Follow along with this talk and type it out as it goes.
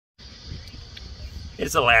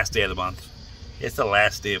It's the last day of the month. It's the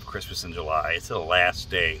last day of Christmas in July. It's the last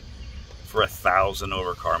day for a $1,000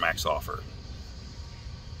 over Carmax offer.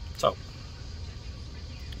 So,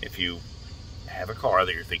 if you have a car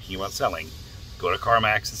that you're thinking about selling, go to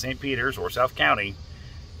Carmax in St. Peters or South County,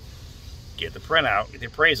 get the printout, get the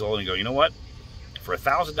appraisal, and go, you know what? For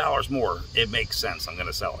 $1,000 more, it makes sense. I'm going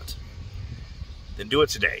to sell it. Then do it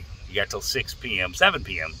today. You got till 6 p.m., 7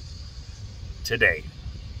 p.m. today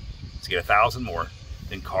to get $1,000 more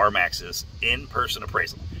than Carmax's in-person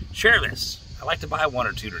appraisal. Share this. I like to buy one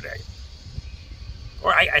or two today.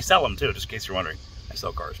 Or I sell them too, just in case you're wondering. I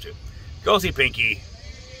sell cars too. Go see Pinky.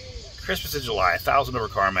 Christmas in July, $1,000 over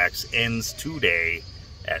Carmax ends today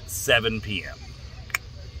at 7 p.m.